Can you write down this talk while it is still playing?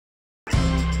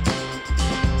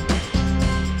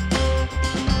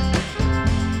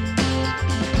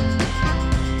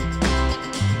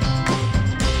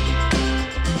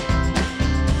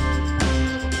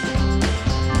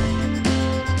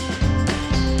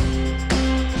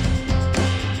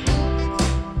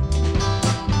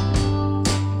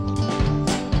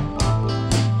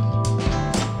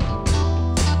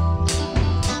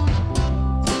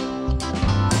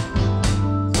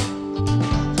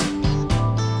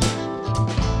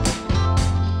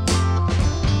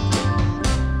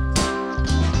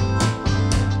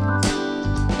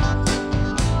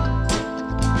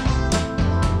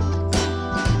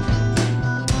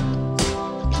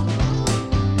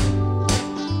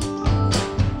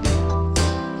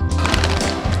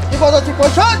for the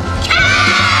situation.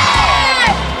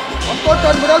 One court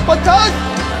and middle punches.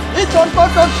 Each one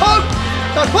court and shot.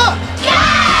 That's what.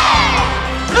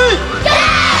 3,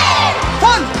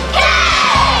 1,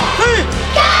 3,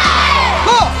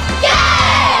 go.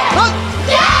 Run.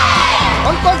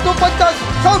 One court, 2 punches.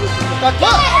 Shout. That's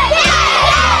what.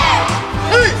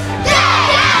 3,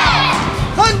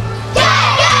 1,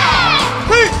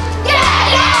 3,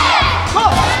 go.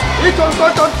 Each one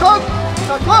court and shot.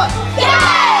 That's what.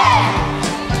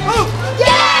 2,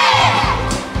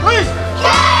 3,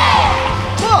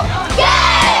 4, 5,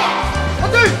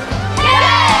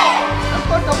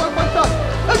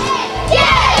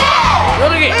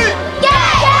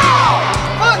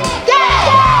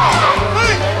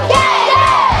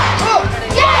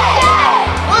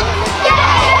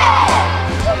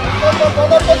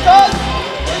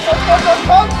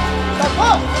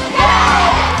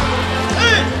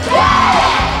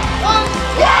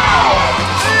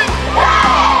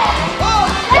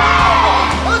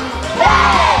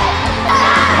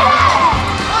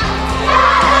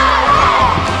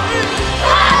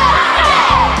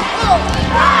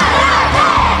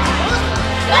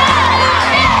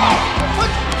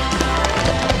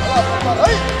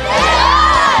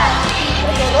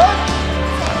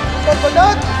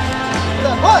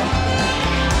 Double punch.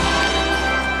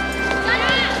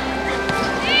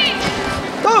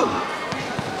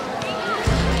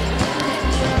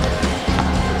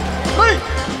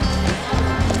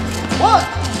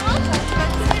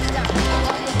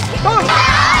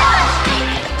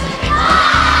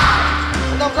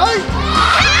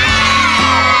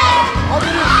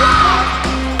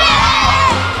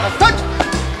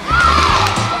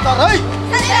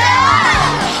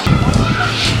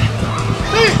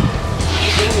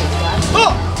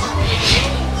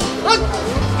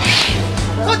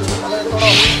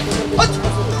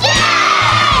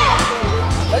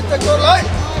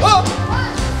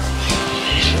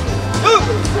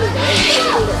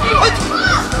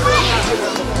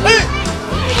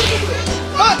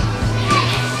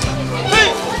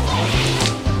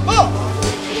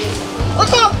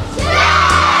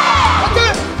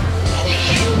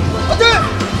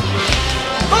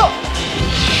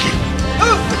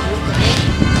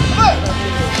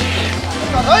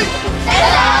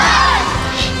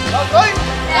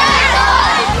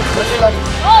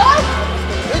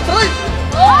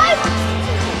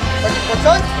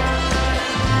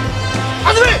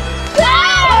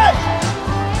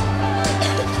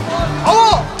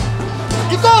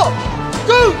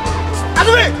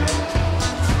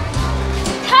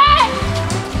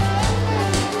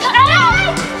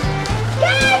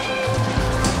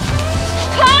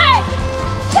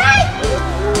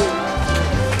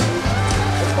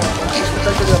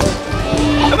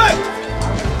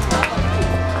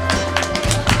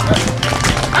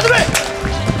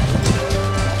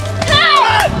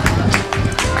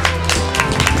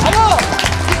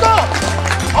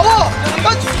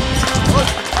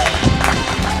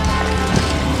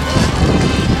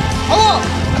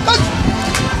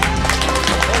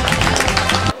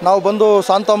 ನಾವು ಬಂದು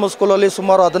Santa Thomas ಸ್ಕೂಲಲ್ಲಿ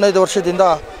ಸುಮಾರು 15 ವರ್ಷದಿಂದ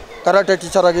karate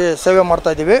teacher ಆಗಿ ಸೇವೆ ಮಾಡ್ತಾ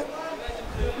ಇದ್ದೀವಿ.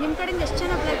 ನಿಮ್ಮ ಕಡೆಯಿಂದ ಎಷ್ಟು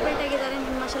ಜನ ಬ್ಲ್ಯಾಕ್ ಬೆಲ್ಟ್ ಆಗಿದ್ದಾರೆ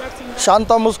ನಿಮ್ಮ ಮಾರ್ಷಲ್ ಆರ್ಟ್ಸ್ ಇಂದ? ಸಾಂತ್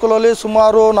ಥಾಮಸ್ ಸ್ಕೂಲಲ್ಲಿ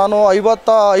ಸುಮಾರು ನಾನು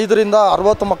 55ರಿಂದ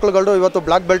 60 ಮಕ್ಕಳುಗಳು ಇವತ್ತು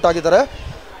ಬ್ಲ್ಯಾಕ್ ಬೆಲ್ಟ್ ಆಗಿದ್ದಾರೆ.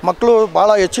 ಮಕ್ಕಳು ಭಾಳ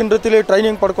ಹೆಚ್ಚಿನ ರೀತಿಯಲ್ಲಿ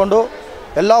ಟ್ರೈನಿಂಗ್ ಪಡ್ಕೊಂಡು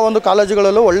ಎಲ್ಲ ಒಂದು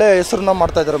ಕಾಲೇಜುಗಳಲ್ಲೂ ಒಳ್ಳೆಯ ಹೆಸರನ್ನ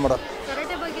ಮಾಡ್ತಾ ಇದ್ದಾರೆ ಮೇಡಮ್.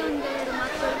 ಕರಾಟೆ ಬಗ್ಗೆ ಒಂದು ಎರಡು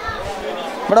ಮಾತು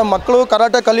ಮೇಡಮ್, ಮಕ್ಕಳು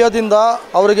ಕರಾಟೆ ಕಲಿಯೋದ್ರಿಂದ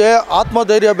ಅವರಿಗೆ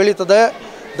ಆತ್ಮಧೈರ್ಯ ಬೆಳೀತದೆ,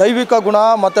 ದೈವಿಕ ಗುಣ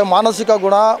ಮತ್ತು ಮಾನಸಿಕ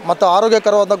ಗುಣ ಮತ್ತು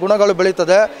ಆರೋಗ್ಯಕರವಾದ ಗುಣಗಳು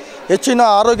ಬೆಳೀತದೆ, ಹೆಚ್ಚಿನ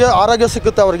ಆರೋಗ್ಯ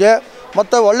ಸಿಗುತ್ತೆ ಅವರಿಗೆ,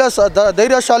 ಮತ್ತು ಒಳ್ಳೆಯ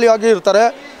ಧೈರ್ಯಶಾಲಿಯಾಗಿ ಇರ್ತಾರೆ.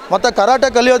 ಮತ್ತು ಕರಾಟೆ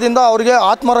ಕಲಿಯೋದ್ರಿಂದ ಅವರಿಗೆ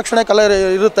ಆತ್ಮರಕ್ಷಣೆ ಕಲೆ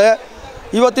ಇರುತ್ತೆ.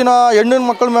 ಇವತ್ತಿನ ಹೆಣ್ಣಿನ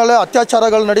ಮಕ್ಕಳ ಮೇಲೆ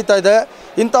ಅತ್ಯಾಚಾರಗಳು ನಡೀತಾ ಇದೆ.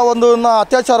 ಇಂಥ ಒಂದು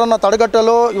ಅತ್ಯಾಚಾರನ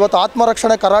ತಡೆಗಟ್ಟಲು ಇವತ್ತು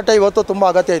ಆತ್ಮರಕ್ಷಣೆ ಕರಾಟೆ ಇವತ್ತು ತುಂಬ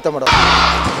ಅಗತ್ಯ ಐತೆ madam.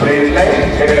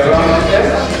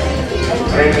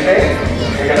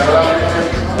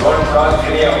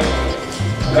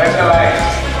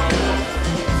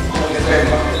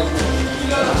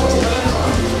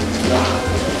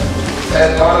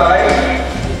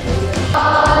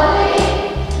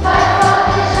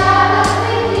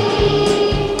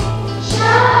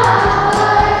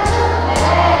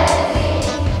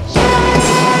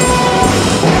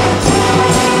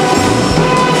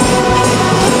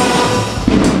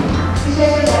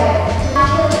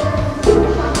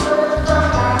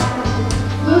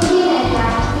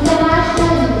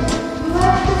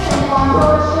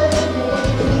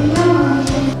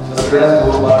 Students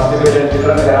who participate in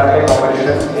different karate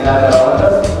competitions in and around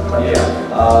Mandya.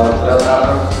 Different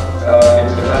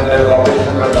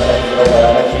competitions were conducted by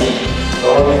karate team. So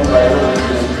all these prizes will be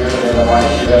distributed in the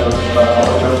morning. We are looking for an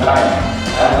opportune time.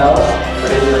 And now,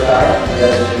 today is the time we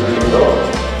are distributing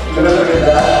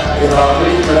we have 3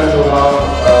 students who have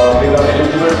become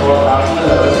eligible for national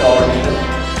level competition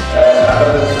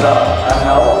under this class, and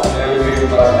now they will be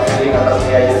participating under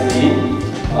CISE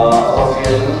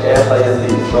association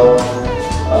ASISE. So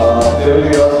they will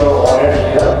be also honored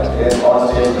here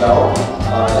on stage now.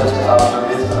 Just after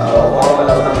this formal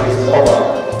assembly is over.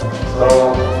 So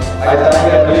I thank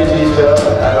every teacher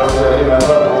and also every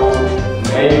member who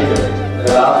made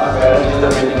the last parent teacher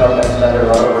meeting of 10th standard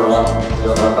wonderful one. It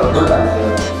was wonderful, and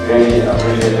really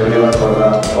appreciate everyone for the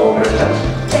cooperation.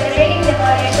 Celebrating the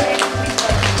birthday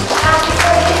for happy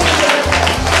birthday to you.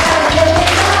 Happy birthday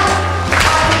to you.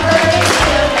 Happy birthday to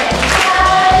you.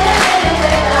 Happy birthday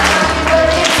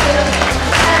to you.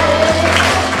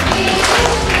 We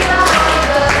wish you a happy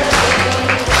birthday.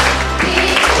 We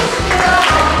wish you a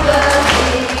happy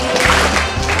birthday.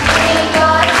 May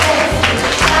God bless you.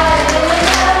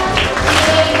 Hallelujah.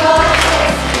 May God bless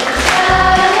you.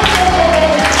 Hallelujah.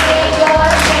 May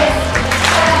God bless you.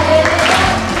 Hallelujah.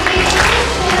 We wish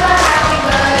you a happy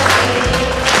birthday.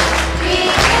 We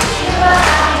wish you a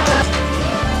happy birthday.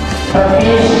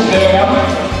 Satish Keram,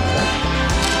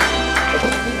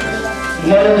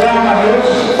 Nirja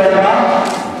Mahesh Pradha,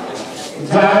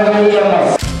 Janvi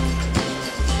MS.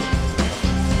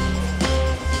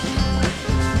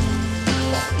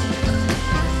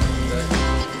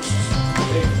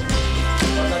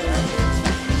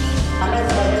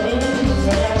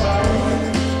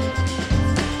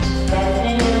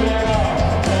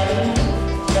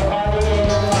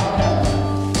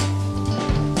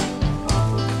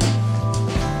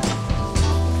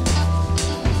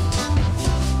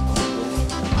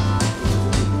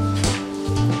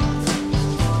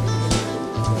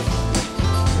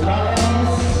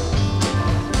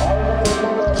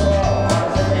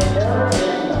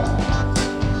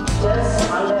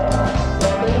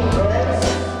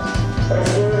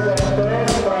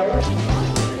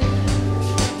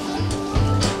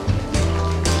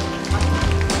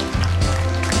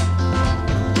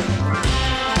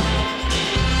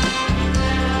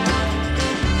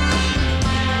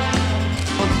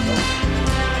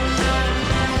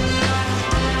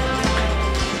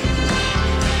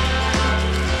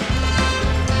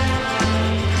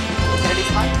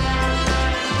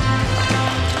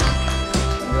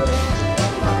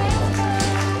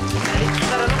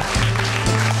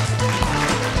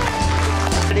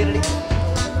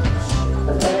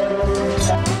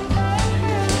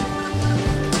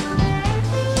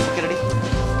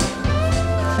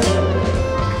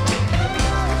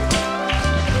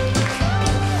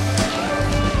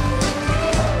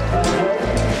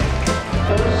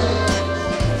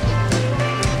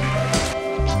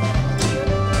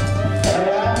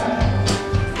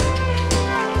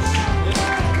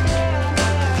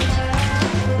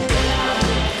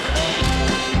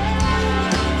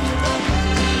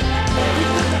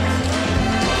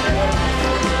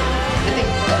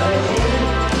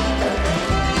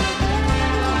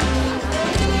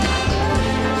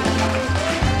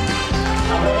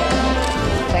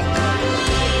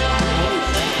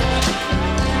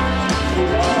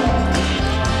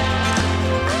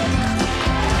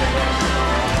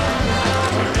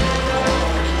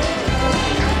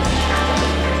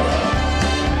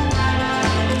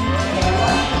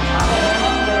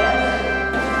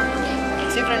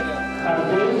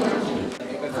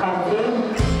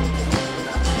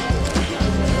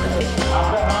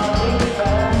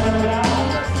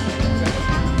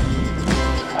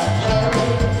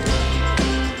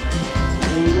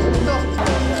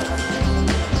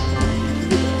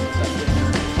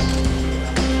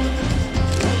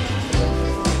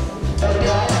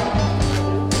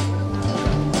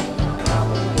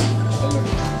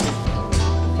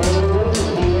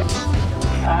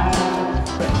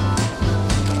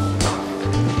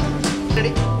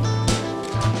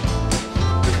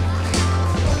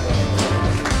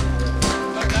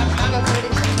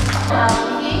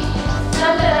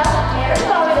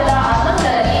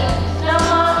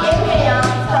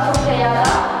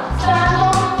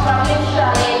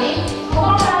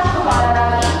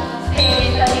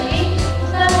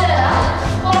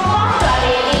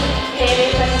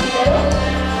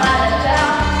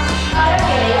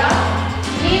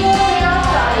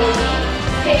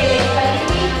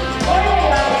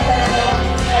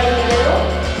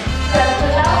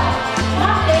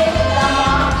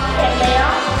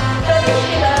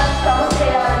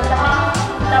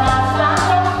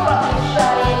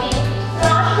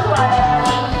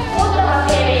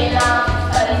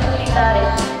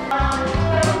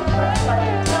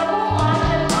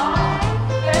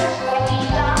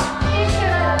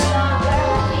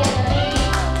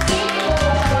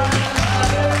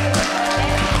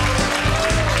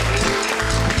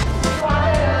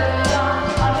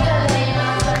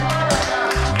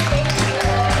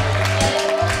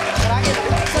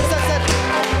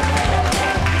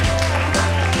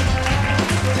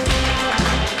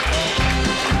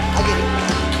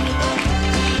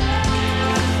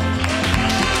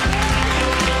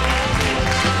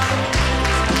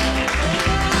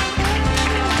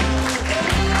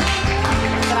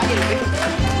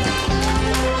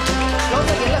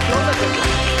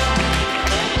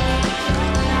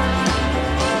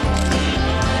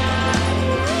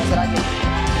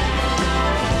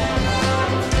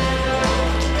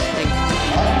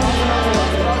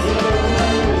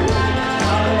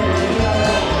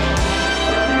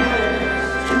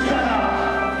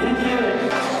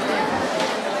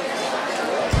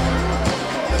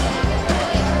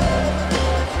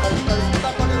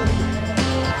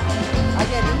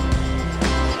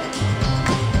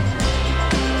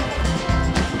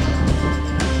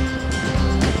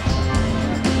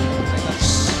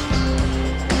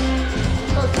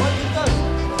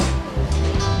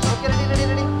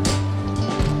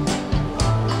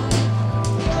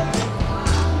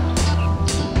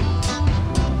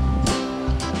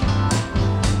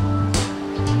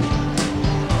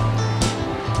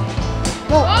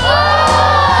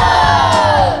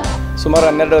 ಸುಮಾರು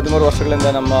 12-13 ವರ್ಷಗಳಿಂದ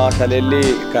ನಮ್ಮ ಶಾಲೆಯಲ್ಲಿ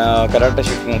karate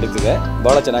ಶಿಕ್ಷಣ ನಡೀತಿದೆ.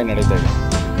 ಭಾಳ ಚೆನ್ನಾಗಿ ನಡೀತಾ ಇದೆ.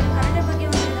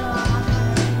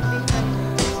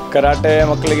 ಕರಾಟೆ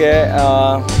ಮಕ್ಕಳಿಗೆ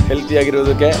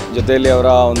ಹೆಲ್ತಿಯಾಗಿರೋದಕ್ಕೆ ಜೊತೆಯಲ್ಲಿ ಅವರ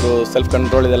ಒಂದು ಸೆಲ್ಫ್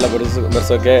ಕಂಟ್ರೋಲ್ ಇದೆಲ್ಲ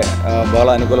ಬೆಳೆಸೋಕ್ಕೆ ಭಾಳ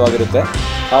ಅನುಕೂಲವಾಗಿರುತ್ತೆ.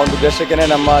 ಆ ಒಂದು ಉದ್ದೇಶಕ್ಕೇ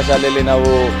ನಮ್ಮ ಶಾಲೆಯಲ್ಲಿ ನಾವು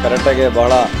ಕರಾಟೆಗೆ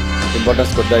ಭಾಳ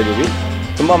ಇಂಪಾರ್ಟೆನ್ಸ್ ಕೊಡ್ತಾ ಇದ್ದೀವಿ.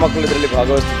 ತುಂಬ ಮಕ್ಕಳು ಇದರಲ್ಲಿ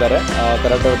ಭಾಗವಹಿಸ್ತಿದ್ದಾರೆ.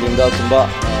 ಕರಾಟೆ ವತಿಯಿಂದ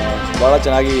ಭಾಳ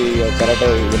ಚೆನ್ನಾಗಿ ಕರಾಟೆ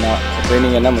ಇದನ್ನು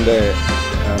ಟ್ರೈನಿಂಗನ್ನು ಮುಂದೆ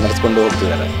ನಡೆಸ್ಕೊಂಡು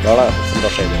ಹೋಗ್ತಿದ್ದಾರೆ. ಭಾಳ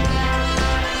ಸಂತೋಷ ಇದೆ.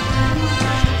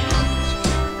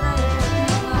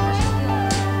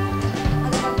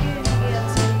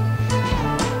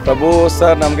 ಪ್ರಭು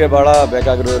ಸರ್ ನಮಗೆ ಭಾಳ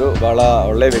ಬೇಕಾಗಿರೋರು, ಭಾಳ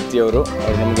ಒಳ್ಳೆಯ ವ್ಯಕ್ತಿಯವರು.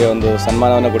 ಅವರು ನಮಗೆ ಒಂದು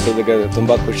ಸನ್ಮಾನವನ್ನು ಕೊಟ್ಟಿದ್ದಕ್ಕೆ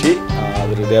ತುಂಬ ಖುಷಿ.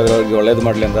 ಅದ್ರ ದೇವರವ್ರಿಗೆ ಒಳ್ಳೇದು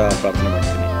ಮಾಡಲಿ ಅಂತ ಪ್ರಾರ್ಥನೆ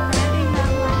ಮಾಡ್ತೀನಿ.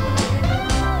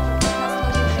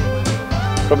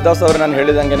 ಪ್ರಭುದಾಸ್ ಅವರು ನಾನು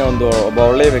ಹೇಳಿದಂಗೆ ಒಬ್ಬ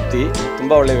ಒಳ್ಳೆಯ ವ್ಯಕ್ತಿ,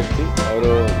 ತುಂಬ ಒಳ್ಳೆಯ ವ್ಯಕ್ತಿ.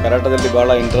 ಅವರು ಕರಾಟದಲ್ಲಿ ಭಾಳ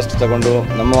ಇಂಟ್ರೆಸ್ಟ್ ತಗೊಂಡು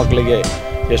ನಮ್ಮ ಮಕ್ಕಳಿಗೆ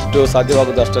ಎಷ್ಟು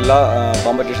ಸಾಧ್ಯವಾಗುತ್ತೋ ಅಷ್ಟೆಲ್ಲ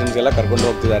ಕಾಂಪಿಟೇಷನ್ಸ್ಗೆಲ್ಲ ಕರ್ಕೊಂಡು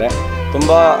ಹೋಗ್ತಿದ್ದಾರೆ.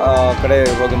 ತುಂಬ ಕಡೆ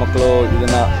ಹೋಗಿ ಮಕ್ಕಳು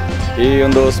ಇದನ್ನು ಈ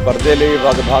ಒಂದು ಸ್ಪರ್ಧೆಯಲ್ಲಿ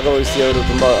ಭಾಗವಹಿಸಿ ಅವರು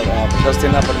ತುಂಬ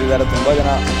ಪ್ರಶಸ್ತಿಯನ್ನು ಪಡೆದಿದ್ದಾರೆ. ತುಂಬ ಜನ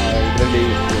ಇದರಲ್ಲಿ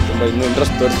ತುಂಬ ಇನ್ನೂ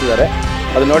ಇಂಟ್ರೆಸ್ಟ್ ತೋರಿಸ್ತಿದ್ದಾರೆ.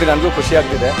 ಅದು ನೋಡಿ ನನಗೂ ಖುಷಿ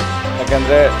ಆಗ್ತಿದೆ.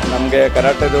 ಯಾಕೆಂದರೆ ನಮಗೆ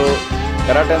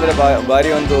ಕರಾಟೆ ಅಂದರೆ ಭಾರಿ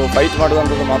ಒಂದು ಫೈಟ್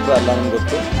ಮಾಡೋದಂಥದ್ದು ಮಾತ್ರ ಅಲ್ಲ ನಮ್ಗೆ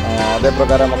ಗೊತ್ತು. ಅದೇ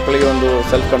ಪ್ರಕಾರ ಮಕ್ಕಳಿಗೆ ಒಂದು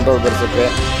ಸೆಲ್ಫ್ ಕಂಟ್ರೋಲ್ ಬೆಳೆಸೋಕ್ಕೆ,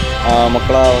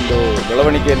 ಮಕ್ಕಳ ಒಂದು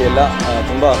ಬೆಳವಣಿಗೆಯಲ್ಲಿ ಎಲ್ಲ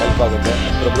ತುಂಬ ಹೆಲ್ಪ್ ಆಗುತ್ತೆ.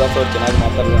 ಪ್ರಭುದಾಸ್ ಅವರು ಚೆನ್ನಾಗಿ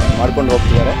ಮಾಡ್ಕೊಂಡು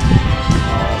ಹೋಗ್ತಿದ್ದಾರೆ.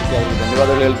 ಅದಕ್ಕೆ ಅವ್ರಿಗೆ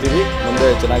ಧನ್ಯವಾದಗಳು ಹೇಳ್ತೀವಿ. ಮುಂದೆ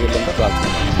ಚೆನ್ನಾಗಿರಲಿ ಅಂತ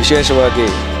ಪ್ರಾರ್ಥನೆ. ವಿಶೇಷವಾಗಿ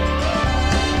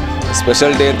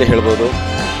ಸ್ಪೆಷಲ್ ಡೇ ಅಂತ ಹೇಳ್ಬೋದು.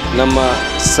 ನಮ್ಮ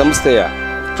ಸಂಸ್ಥೆಯ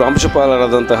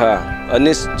ಪ್ರಾಂಶುಪಾಲರಾದಂತಹ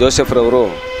ಅನೀಸ್ ಜೋಸೆಫ್ರವರು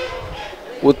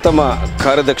ಉತ್ತಮ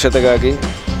ಕಾರ್ಯದಕ್ಷತೆಗಾಗಿ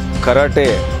ಕರಾಟೆ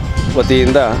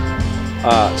ವತಿಯಿಂದ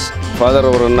ಆ ಫಾದರ್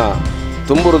ಅವರನ್ನು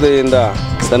ತುಂಬು ಹೃದಯದಿಂದ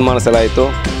ಸನ್ಮಾನಿಸಲಾಯಿತು.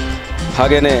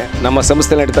 ಹಾಗೆಯೇ ನಮ್ಮ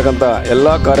ಸಂಸ್ಥೆಯಲ್ಲಿ ನಡೀತಕ್ಕಂಥ ಎಲ್ಲ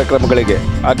ಕಾರ್ಯಕ್ರಮಗಳಿಗೆ,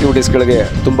 ಆಕ್ಟಿವಿಟೀಸ್ಗಳಿಗೆ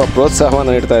ತುಂಬ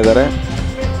ಪ್ರೋತ್ಸಾಹವನ್ನು ನೀಡ್ತಾ ಇದ್ದಾರೆ.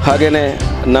 ಹಾಗೆಯೇ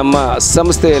ನಮ್ಮ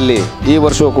ಸಂಸ್ಥೆಯಲ್ಲಿ ಈ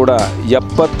ವರ್ಷವೂ ಕೂಡ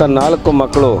 74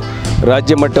 ಮಕ್ಕಳು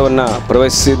ರಾಜ್ಯ ಮಟ್ಟವನ್ನು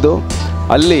ಪ್ರವೇಶಿಸಿದ್ದು,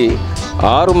 ಅಲ್ಲಿ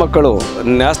 6 ಮಕ್ಕಳು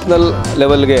ನ್ಯಾಷನಲ್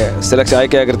ಲೆವೆಲ್ಗೆ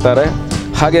ಆಯ್ಕೆಯಾಗಿರ್ತಾರೆ.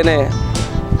 ಹಾಗೆಯೇ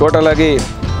ಟೋಟಲಾಗಿ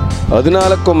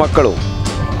 14 ಮಕ್ಕಳು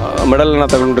ಮೆಡಲನ್ನು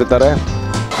ತಗೊಂಡಿರ್ತಾರೆ.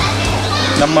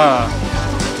 ನಮ್ಮ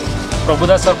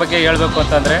ಪ್ರಭುದಾಸ್ ಅವ್ರ ಬಗ್ಗೆ ಹೇಳಬೇಕು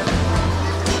ಅಂತಂದರೆ,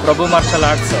 ಪ್ರಭು ಮಾರ್ಷಲ್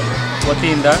ಆರ್ಟ್ಸ್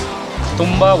ವತಿಯಿಂದ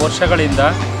ತುಂಬ ವರ್ಷಗಳಿಂದ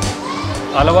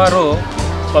ಹಲವಾರು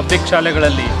ಪಬ್ಲಿಕ್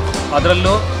ಶಾಲೆಗಳಲ್ಲಿ,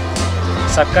 ಅದರಲ್ಲೂ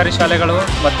ಸರ್ಕಾರಿ ಶಾಲೆಗಳು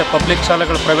ಮತ್ತು ಪಬ್ಲಿಕ್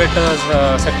ಶಾಲೆಗಳು, ಪ್ರೈವೇಟ್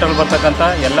ಸೆಕ್ಟರ್ ಬರ್ತಕ್ಕಂಥ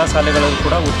ಎಲ್ಲ ಶಾಲೆಗಳಲ್ಲೂ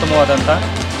ಕೂಡ ಉತ್ತಮವಾದಂಥ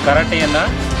ಕರಾಟೆಯನ್ನು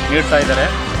ನೀಡ್ತಾ ಇದ್ದಾರೆ.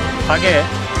 ಹಾಗೆ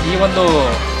ಈ ಒಂದು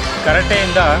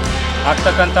ಕರಾಟೆಯಿಂದ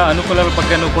ಆಗ್ತಕ್ಕಂಥ ಅನುಕೂಲಗಳ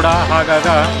ಬಗ್ಗೆನೂ ಕೂಡ ಆಗಾಗ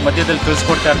ಮಧ್ಯದಲ್ಲಿ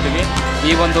ತಿಳಿಸ್ಕೊಡ್ತಾ ಇರ್ತೀವಿ.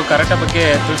 ಈ ಒಂದು ಕರಾಟೆ ಬಗ್ಗೆ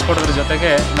ತಿಳಿಸ್ಕೊಡೋದ್ರ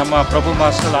ಜೊತೆಗೆ ನಮ್ಮ ಪ್ರಭು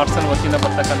ಮಾರ್ಷಲ್ ಆರ್ಟ್ಸ್ ವತಿಯಿಂದ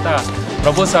ಬರ್ತಕ್ಕಂಥ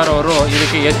ಪ್ರಭು ಸರ್ ಅವರು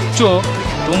ಇದಕ್ಕೆ ಹೆಚ್ಚು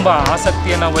ತುಂಬ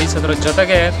ಆಸಕ್ತಿಯನ್ನು ವಹಿಸೋದ್ರ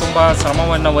ಜೊತೆಗೆ ತುಂಬ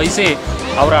ಶ್ರಮವನ್ನು ವಹಿಸಿ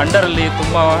ಅವರ ಅಂಡರಲ್ಲಿ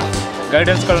ತುಂಬ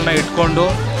ಗೈಡೆನ್ಸ್ಗಳನ್ನ ಇಟ್ಕೊಂಡು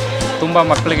ತುಂಬ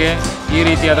ಮಕ್ಕಳಿಗೆ ಈ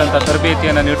ರೀತಿಯಾದಂಥ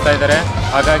ತರಬೇತಿಯನ್ನು ನೀಡ್ತಾ ಇದ್ದಾರೆ.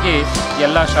 ಹಾಗಾಗಿ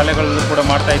ಎಲ್ಲ ಶಾಲೆಗಳಲ್ಲೂ ಕೂಡ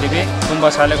ಮಾಡ್ತಾಯಿದ್ದೀವಿ. ತುಂಬ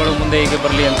ಶಾಲೆಗಳು ಮುಂದೆ ಹೀಗೆ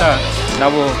ಬರಲಿ ಅಂತ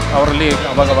ನಾವು ಅವರಲ್ಲಿ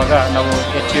ಅವಾಗವಾಗ ನಾವು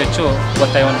ಹೆಚ್ಚು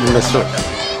ಒತ್ತಾಯವನ್ನು ಮಾಡ್ತೀವಿ.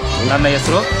 ನನ್ನ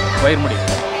ಹೆಸರು ವೈರ್ಮುಡಿ.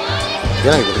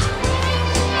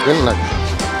 ಸ್ವರ್ಣ,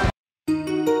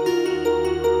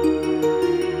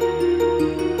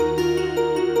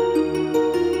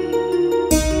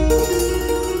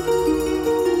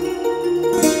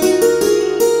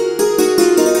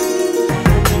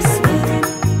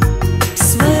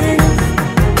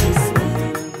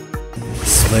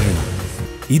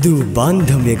 ಇದು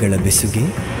ಬಾಂಧವ್ಯಗಳ ಬೆಸುಗೆ,